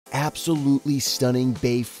absolutely stunning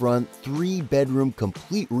bayfront 3-bedroom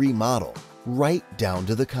complete remodel, right down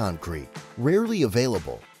to the concrete. Rarely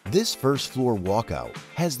available, this first-floor walkout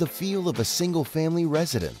has the feel of a single-family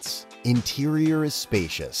residence. Interior is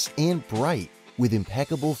spacious and bright, with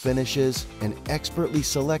impeccable finishes and expertly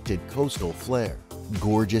selected coastal flair.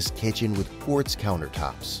 Gorgeous kitchen with quartz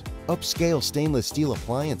countertops, upscale stainless steel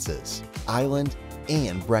appliances, island,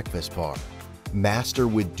 and breakfast bar. Master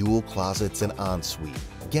with dual closets and ensuite,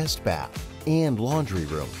 guest bath, and laundry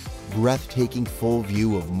room. Breathtaking full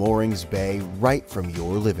view of Moorings Bay right from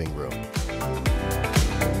your living room.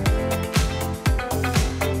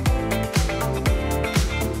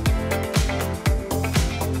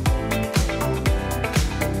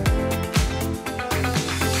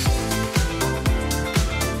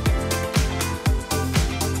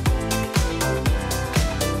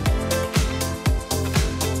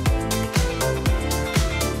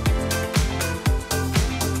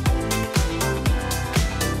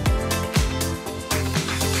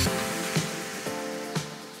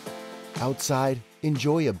 Outside,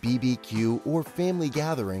 enjoy a BBQ or family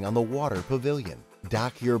gathering on the water pavilion.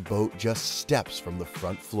 Dock your boat just steps from the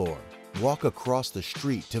front floor. Walk across the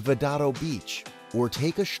street to Vedado Beach, or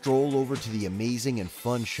take a stroll over to the amazing and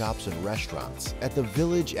fun shops and restaurants at the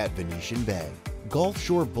Village at Venetian Bay. Gulf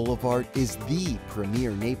Shore Boulevard is the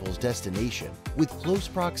premier Naples destination with close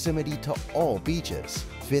proximity to all beaches,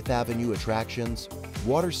 Fifth Avenue attractions,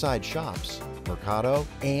 waterside shops, Mercado,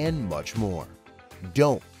 and much more.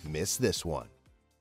 Don't miss this one.